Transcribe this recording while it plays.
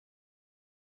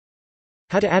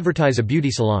How to advertise a beauty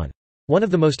salon. One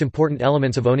of the most important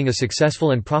elements of owning a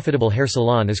successful and profitable hair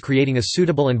salon is creating a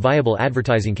suitable and viable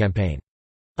advertising campaign.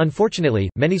 Unfortunately,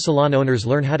 many salon owners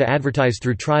learn how to advertise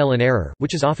through trial and error,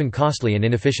 which is often costly and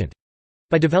inefficient.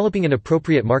 By developing an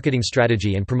appropriate marketing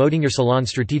strategy and promoting your salon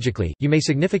strategically, you may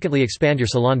significantly expand your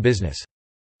salon business.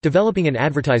 Developing an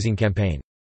advertising campaign.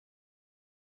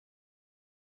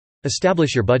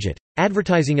 Establish your budget.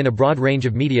 Advertising in a broad range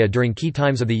of media during key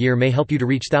times of the year may help you to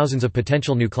reach thousands of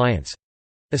potential new clients.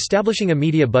 Establishing a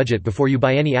media budget before you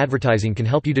buy any advertising can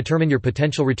help you determine your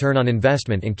potential return on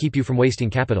investment and keep you from wasting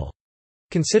capital.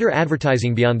 Consider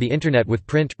advertising beyond the internet with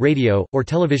print, radio, or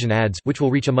television ads, which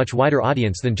will reach a much wider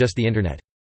audience than just the internet.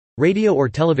 Radio or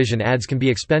television ads can be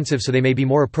expensive, so they may be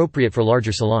more appropriate for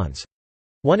larger salons.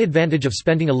 One advantage of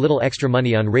spending a little extra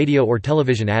money on radio or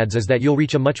television ads is that you'll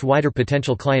reach a much wider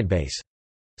potential client base.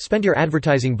 Spend your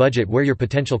advertising budget where your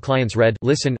potential clients read,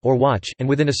 listen, or watch, and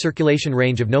within a circulation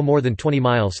range of no more than 20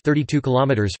 miles (32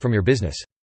 kilometers) from your business.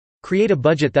 Create a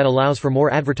budget that allows for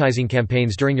more advertising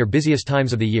campaigns during your busiest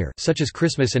times of the year, such as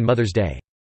Christmas and Mother's Day.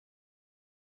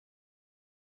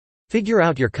 Figure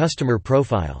out your customer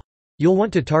profile. You'll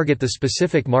want to target the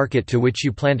specific market to which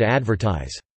you plan to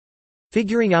advertise.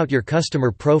 Figuring out your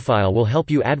customer profile will help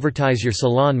you advertise your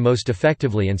salon most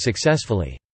effectively and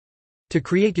successfully. To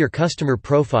create your customer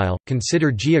profile, consider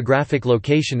geographic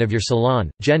location of your salon,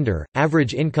 gender,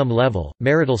 average income level,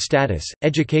 marital status,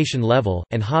 education level,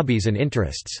 and hobbies and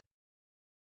interests.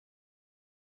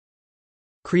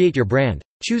 Create your brand.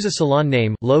 Choose a salon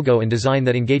name, logo, and design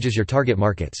that engages your target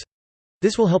markets.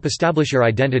 This will help establish your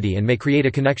identity and may create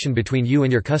a connection between you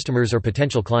and your customers or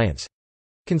potential clients.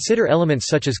 Consider elements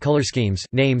such as color schemes,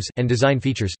 names, and design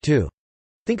features. 2.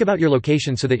 Think about your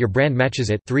location so that your brand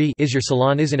matches it. 3. Is your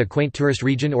salon in a quaint tourist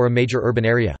region or a major urban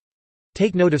area?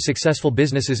 Take note of successful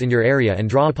businesses in your area and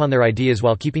draw upon their ideas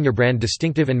while keeping your brand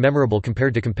distinctive and memorable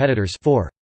compared to competitors. 4.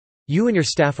 You and your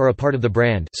staff are a part of the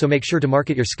brand, so make sure to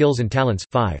market your skills and talents.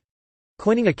 5.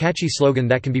 Coining a catchy slogan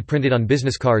that can be printed on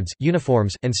business cards,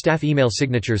 uniforms, and staff email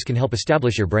signatures can help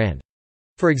establish your brand.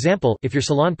 For example, if your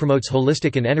salon promotes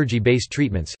holistic and energy-based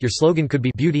treatments, your slogan could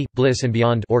be Beauty, Bliss and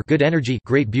Beyond, or Good Energy,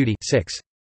 Great Beauty. 6.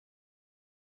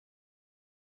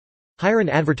 Hire an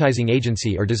advertising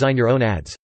agency or design your own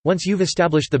ads. Once you've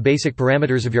established the basic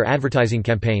parameters of your advertising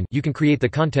campaign, you can create the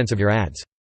contents of your ads.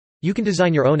 You can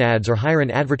design your own ads or hire an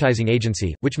advertising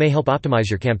agency, which may help optimize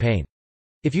your campaign.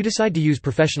 If you decide to use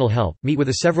professional help, meet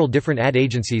with several different ad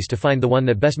agencies to find the one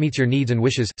that best meets your needs and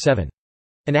wishes. 7.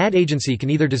 An ad agency can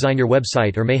either design your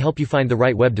website or may help you find the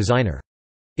right web designer.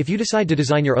 If you decide to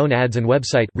design your own ads and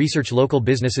website, research local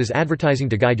businesses advertising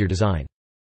to guide your design.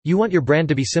 You want your brand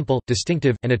to be simple,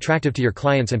 distinctive, and attractive to your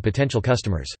clients and potential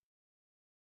customers.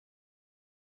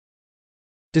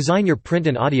 Design your print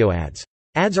and audio ads.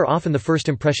 Ads are often the first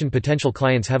impression potential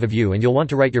clients have of you, and you'll want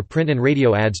to write your print and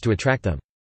radio ads to attract them.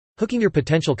 Hooking your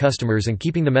potential customers and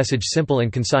keeping the message simple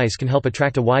and concise can help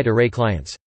attract a wide array of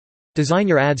clients. Design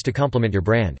your ads to complement your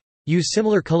brand. Use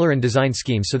similar color and design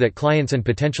schemes so that clients and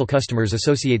potential customers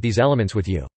associate these elements with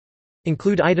you.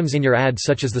 Include items in your ads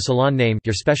such as the salon name,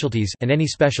 your specialties, and any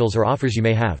specials or offers you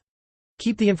may have.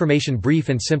 Keep the information brief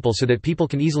and simple so that people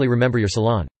can easily remember your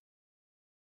salon.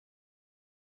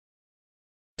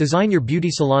 Design your beauty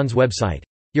salon's website.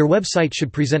 Your website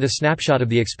should present a snapshot of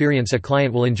the experience a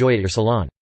client will enjoy at your salon.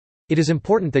 It is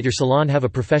important that your salon have a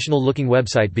professional-looking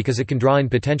website because it can draw in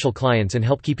potential clients and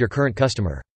help keep your current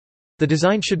customer. The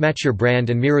design should match your brand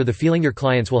and mirror the feeling your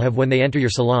clients will have when they enter your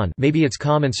salon. Maybe it's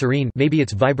calm and serene, maybe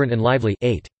it's vibrant and lively.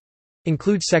 8.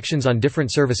 Include sections on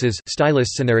different services,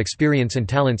 stylists and their experience and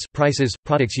talents, prices,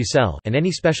 products you sell, and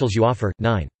any specials you offer.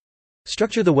 9.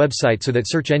 Structure the website so that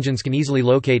search engines can easily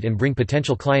locate and bring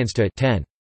potential clients to it. 10.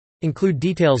 Include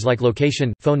details like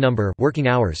location, phone number, working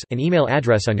hours, and email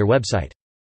address on your website.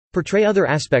 Portray other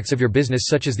aspects of your business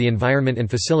such as the environment and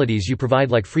facilities you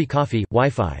provide like free coffee,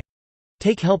 Wi-Fi.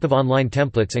 Take help of online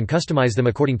templates and customize them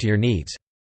according to your needs.